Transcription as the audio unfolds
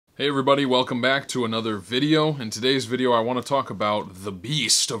Hey everybody, welcome back to another video. In today's video I want to talk about the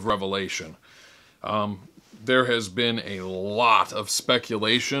beast of Revelation. There has been a lot of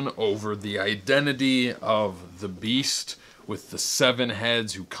speculation over the identity of the beast with the 7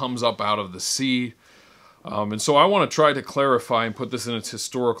 heads who comes up out of the sea. And so I want to try to clarify and put this in its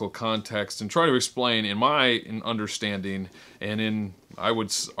historical context and try to explain in my understanding and in, I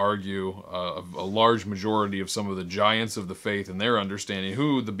would argue, a large majority of some of the giants of the faith and their understanding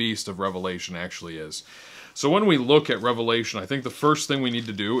who the beast of Revelation actually is. So when we look at Revelation, I think the first thing we need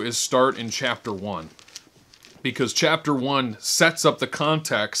to do is start in chapter 1. Because chapter 1 sets up the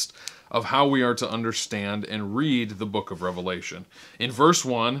context of how we are to understand and read the book of Revelation. In verse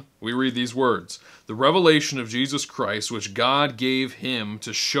 1, we read these words, "The revelation of Jesus Christ, which God gave him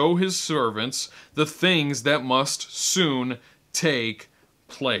to show his servants the things that must soon take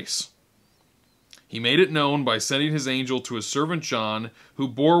place. He made it known by sending his angel to his servant John, who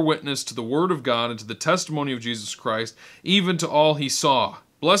bore witness to the word of God and to the testimony of Jesus Christ, even to all he saw.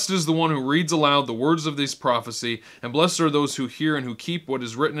 Blessed is the one who reads aloud the words of this prophecy, and blessed are those who hear and who keep what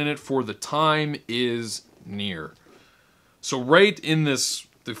is written in it, for the time is near." So right in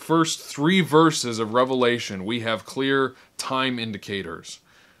the first 3 verses of Revelation, we have clear time indicators.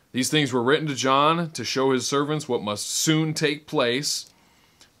 These things were written to John to show his servants what must soon take place,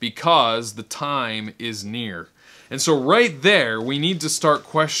 because the time is near. And so right there, we need to start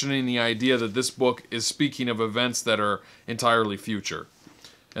questioning the idea that this book is speaking of events that are entirely future.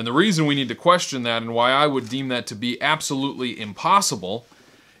 And the reason we need to question that, and why I would deem that to be absolutely impossible,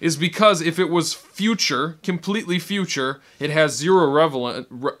 is because if it was future, completely future, it has zero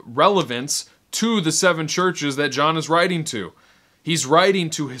relevance to the 7 churches that John is writing to. He's writing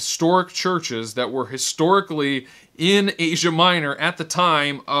to historic churches that were historically in Asia Minor at the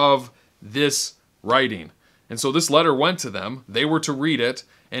time of this writing. And so this letter went to them, they were to read it,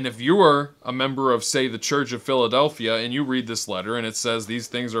 and if you are a member of, say, the Church of Philadelphia, and you read this letter, and it says these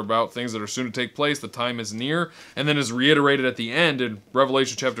things are about things that are soon to take place, the time is near, and then is reiterated at the end in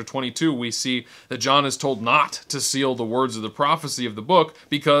Revelation chapter 22, we see that John is told not to seal the words of the prophecy of the book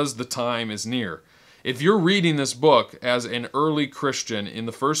because the time is near. If you're reading this book as an early Christian in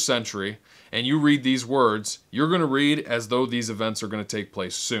the 1st century, and you read these words, you're going to read as though these events are going to take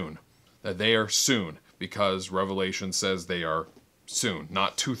place soon. That they are soon, because Revelation says they are soon,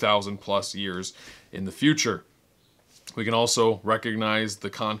 not 2,000 plus years in the future. We can also recognize the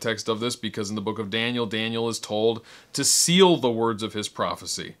context of this because in the book of Daniel, Daniel is told to seal the words of his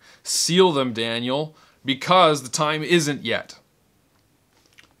prophecy. Seal them, Daniel, because the time isn't yet.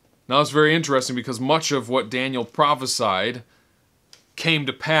 Now it's very interesting because much of what Daniel prophesied came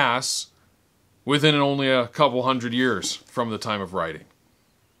to pass within only a couple hundred years from the time of writing.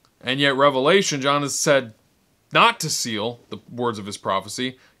 And yet Revelation, John has said not to seal the words of his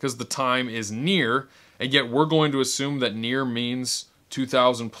prophecy because the time is near, and yet we're going to assume that near means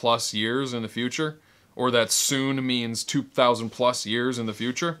 2,000 plus years in the future, or that soon means 2,000 plus years in the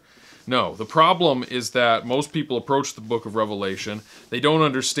future. No, the problem is that most people approach the book of Revelation, they don't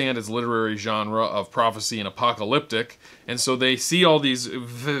understand its literary genre of prophecy and apocalyptic, and so they see all these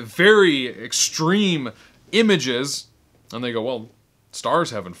very extreme images, and they go, well,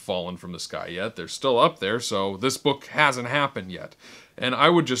 stars haven't fallen from the sky yet. They're still up there, so this book hasn't happened yet. And I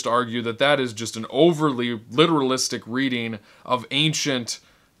would just argue that that is just an overly literalistic reading of ancient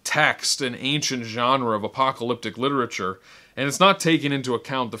text and ancient genre of apocalyptic literature. And it's not taking into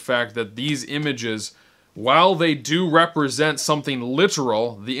account the fact that these images, while they do represent something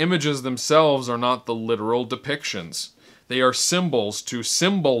literal, the images themselves are not the literal depictions. They are symbols to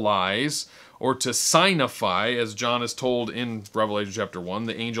symbolize or to signify, as John is told in Revelation chapter 1,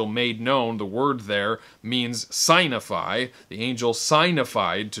 the angel made known, the word there means signify. The angel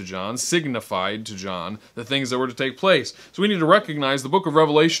signified to John, signified to John, the things that were to take place. So we need to recognize the book of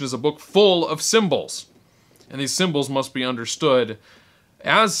Revelation is a book full of symbols. And these symbols must be understood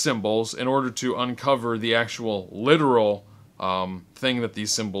as symbols in order to uncover the actual literal thing that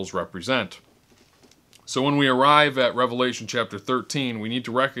these symbols represent. So when we arrive at Revelation chapter 13, we need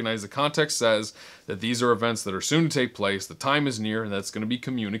to recognize the context says that these are events that are soon to take place, the time is near, and that's going to be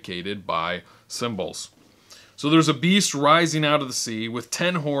communicated by symbols. So there's a beast rising out of the sea with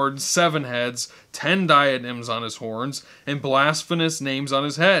 10 horns, 7 heads, 10 diadems on his horns, and blasphemous names on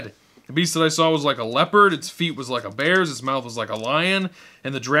his head. The beast that I saw was like a leopard, its feet was like a bear's, its mouth was like a lion,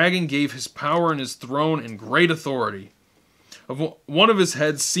 and the dragon gave his power and his throne and great authority. One of his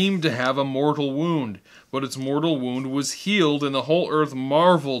heads seemed to have a mortal wound, but its mortal wound was healed, and the whole earth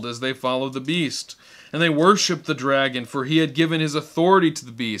marveled as they followed the beast. And they worshipped the dragon, for he had given his authority to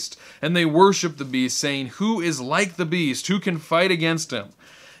the beast. And they worshipped the beast, saying, "Who is like the beast? Who can fight against him?"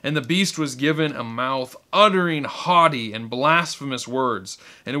 And the beast was given a mouth uttering haughty and blasphemous words,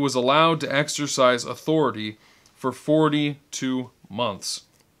 and it was allowed to exercise authority for 42 months.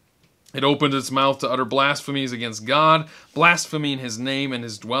 It opened its mouth to utter blasphemies against God, blaspheming his name and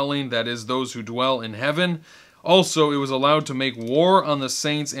his dwelling, that is, those who dwell in heaven. Also, it was allowed to make war on the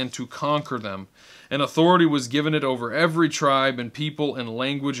saints and to conquer them. And authority was given it over every tribe and people and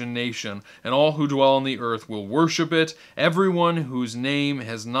language and nation, and all who dwell on the earth will worship it, everyone whose name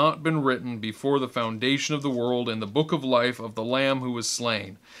has not been written before the foundation of the world in the book of life of the Lamb who was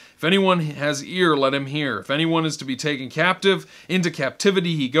slain. If anyone has ear, let him hear. If anyone is to be taken captive, into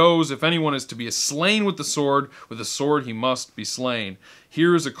captivity he goes. If anyone is to be slain with the sword he must be slain.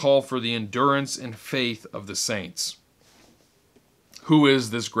 Here is a call for the endurance and faith of the saints. Who is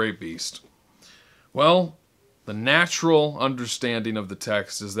this great beast? Well, the natural understanding of the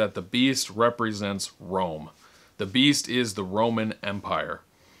text is that the beast represents Rome. The beast is the Roman Empire.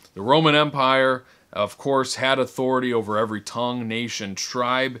 The Roman Empire, of course, had authority over every tongue, nation,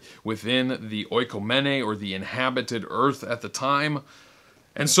 tribe within the oikomene, or the inhabited earth at the time.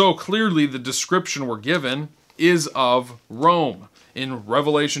 And so clearly the description we're given is of Rome. In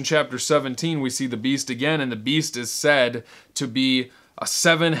Revelation chapter 17, we see the beast again, and the beast is said to be a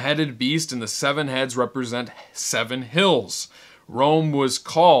seven-headed beast, and the seven heads represent 7 hills. Rome was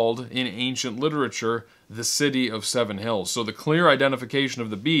called, in ancient literature, the city of 7 hills. So the clear identification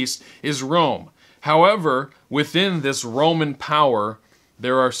of the beast is Rome. However, within this Roman power,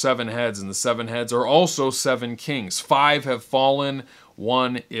 there are 7 heads, and the 7 heads are also 7 kings. 5 have fallen,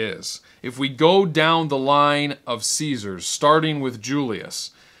 1 is. If we go down the line of Caesars, starting with Julius,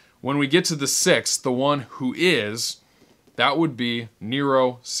 when we get to the 6th, the one who is, that would be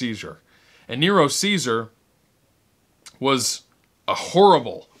Nero Caesar. And Nero Caesar was a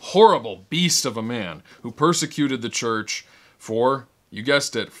horrible, horrible beast of a man who persecuted the church for, you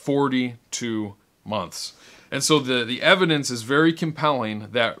guessed it, 42 months. And so the evidence is very compelling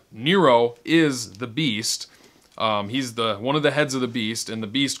that Nero is the beast. He's one of the heads of the beast, and the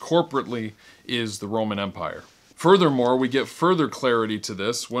beast corporately is the Roman Empire. Furthermore, we get further clarity to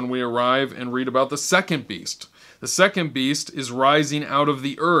this when we arrive and read about the second beast. The second beast is rising out of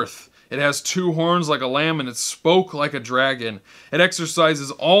the earth. It has 2 horns like a lamb, and it spoke like a dragon. It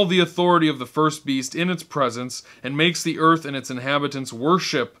exercises all the authority of the first beast in its presence, and makes the earth and its inhabitants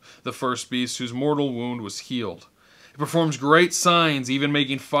worship the first beast whose mortal wound was healed. It performs great signs, even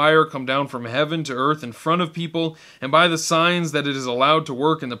making fire come down from heaven to earth in front of people, and by the signs that it is allowed to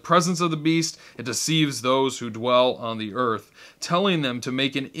work in the presence of the beast, it deceives those who dwell on the earth, telling them to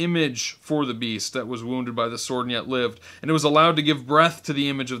make an image for the beast that was wounded by the sword and yet lived. And it was allowed to give breath to the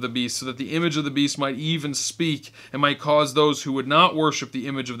image of the beast, so that the image of the beast might even speak, and might cause those who would not worship the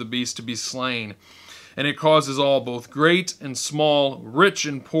image of the beast to be slain. And it causes all, both great and small, rich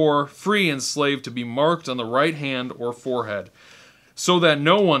and poor, free and slave, to be marked on the right hand or forehead, so that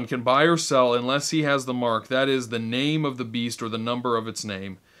no one can buy or sell unless he has the mark, that is, the name of the beast or the number of its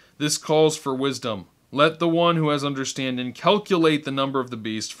name. This calls for wisdom. Let the one who has understanding calculate the number of the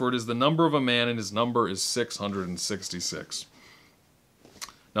beast, for it is the number of a man, and his number is 666.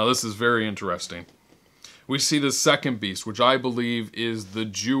 Now this is very interesting. We see the second beast, which I believe is the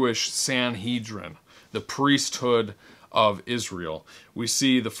Jewish Sanhedrin, the priesthood of Israel. We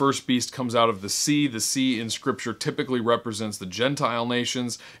see the first beast comes out of the sea. The sea in Scripture typically represents the Gentile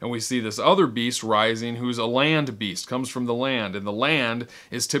nations. And we see this other beast rising, who's a land beast, comes from the land. And the land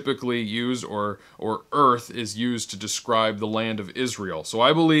is typically used, or earth is used to describe the land of Israel. So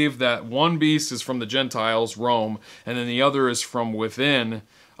I believe that one beast is from the Gentiles, Rome, and then the other is from within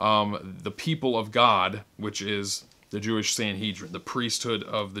the people of God, which is the Jewish Sanhedrin, the priesthood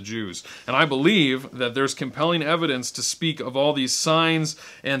of the Jews. And I believe that there's compelling evidence to speak of all these signs,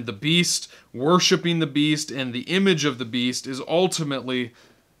 and the beast, worshiping the beast, and the image of the beast is ultimately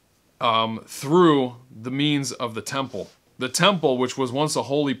through the means of the temple. The temple, which was once a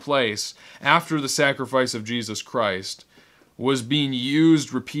holy place, after the sacrifice of Jesus Christ, was being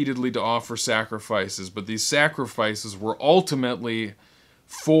used repeatedly to offer sacrifices, but these sacrifices were ultimately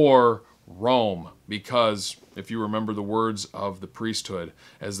for Rome, because if you remember the words of the priesthood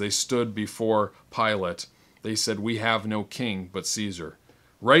as they stood before Pilate, they said, "We have no king but Caesar."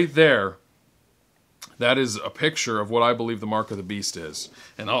 Right there, that is a picture of what I believe the mark of the beast is.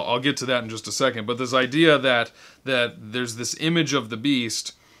 And I'll get to that in just a second. But this idea that there's this image of the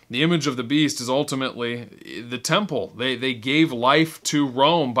beast, the image of the beast is ultimately the temple. They gave life to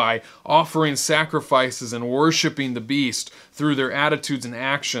Rome by offering sacrifices and worshiping the beast through their attitudes and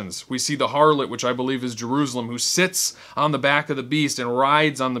actions. We see the harlot, which I believe is Jerusalem, who sits on the back of the beast and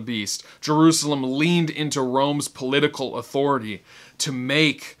rides on the beast. Jerusalem leaned into Rome's political authority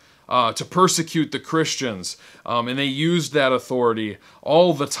to persecute the Christians. And they used that authority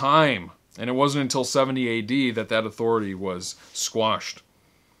all the time. And it wasn't until 70 AD that that authority was squashed.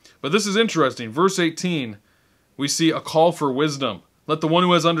 But this is interesting. Verse 18, we see a call for wisdom. Let the one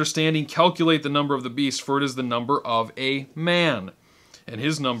who has understanding calculate the number of the beast, for it is the number of a man. And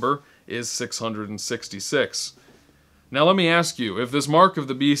his number is 666. Now let me ask you, if this mark of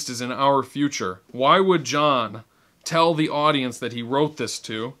the beast is in our future, why would John tell the audience that he wrote this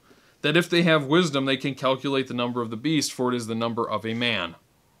to, that if they have wisdom, they can calculate the number of the beast, for it is the number of a man?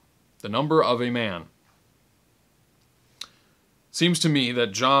 The number of a man. Seems to me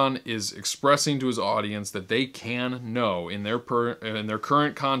that John is expressing to his audience that they can know in their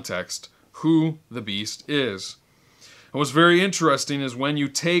current context who the beast is. And what's very interesting is when you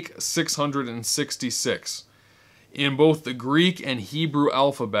take 666, in both the Greek and Hebrew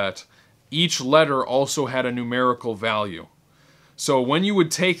alphabet, each letter also had a numerical value. So when you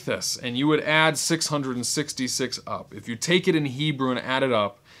would take this and you would add 666 up, if you take it in Hebrew and add it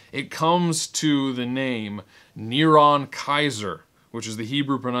up, it comes to the name Neron Kaiser, which is the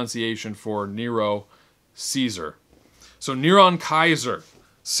Hebrew pronunciation for Nero Caesar. So Neron Kaiser,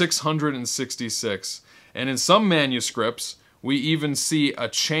 666. And in some manuscripts, we even see a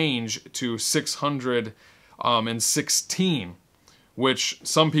change to 616, which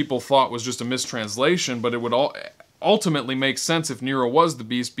some people thought was just a mistranslation, but it would ultimately make sense if Nero was the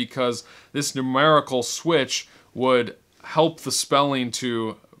beast, because this numerical switch would help the spelling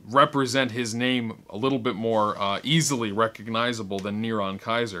to represent his name a little bit more easily recognizable than Neron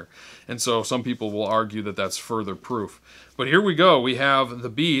Kaiser. And so some people will argue that that's further proof. But here we go. We have the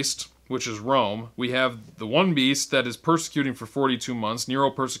beast, which is Rome. We have the one beast that is persecuting for 42 months.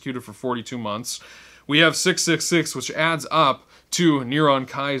 Nero persecuted for 42 months. We have 666, which adds up to Neron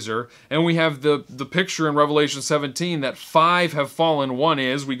Kaiser. And we have the picture in Revelation 17 that 5 have fallen. One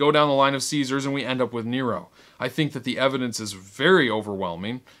is, we go down the line of Caesars and we end up with Nero. I think that the evidence is very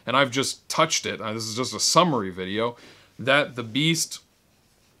overwhelming, and I've just touched it. This is just a summary video, that the beast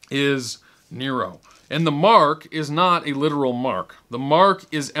is Nero. And the mark is not a literal mark. The mark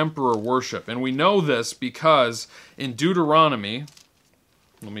is emperor worship. And we know this because in Deuteronomy,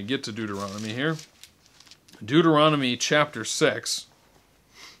 let me get to Deuteronomy here. Deuteronomy chapter 6.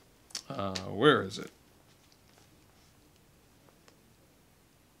 Where is it?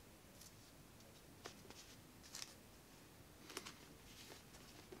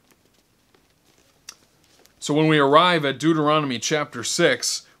 So when we arrive at Deuteronomy chapter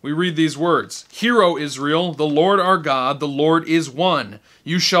 6, we read these words. Hear, O Israel, the Lord our God, the Lord is one.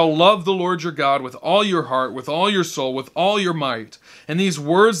 You shall love the Lord your God with all your heart, with all your soul, with all your might. And these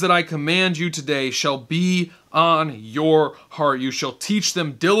words that I command you today shall be on your heart. You shall teach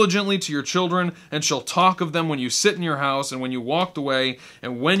them diligently to your children, and shall talk of them when you sit in your house, and when you walk away,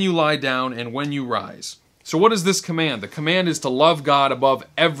 and when you lie down, and when you rise. So what is this command? The command is to love God above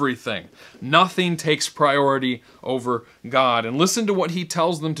everything. Nothing takes priority over God. And listen to what he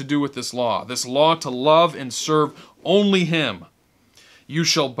tells them to do with this law. This law to love and serve only him. You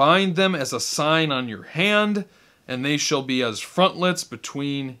shall bind them as a sign on your hand, and they shall be as frontlets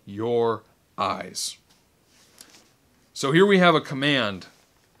between your eyes. So here we have a command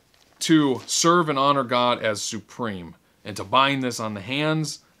to serve and honor God as supreme, and to bind this on the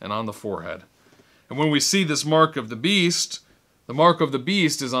hands and on the forehead. And when we see this mark of the beast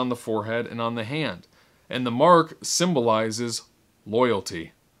is on the forehead and on the hand. And the mark symbolizes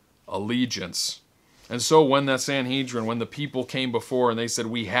loyalty, allegiance. And so when the Sanhedrin, when the people came before and they said,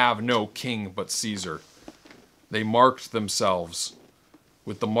 we have no king but Caesar, they marked themselves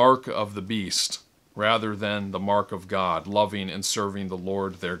with the mark of the beast rather than the mark of God, loving and serving the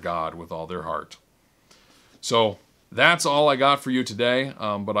Lord their God with all their heart. So that's all I got for you today,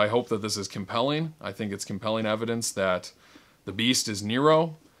 but I hope that this is compelling. I think it's compelling evidence that the beast is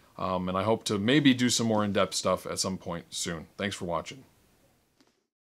Nero, and I hope to maybe do some more in-depth stuff at some point soon. Thanks for watching.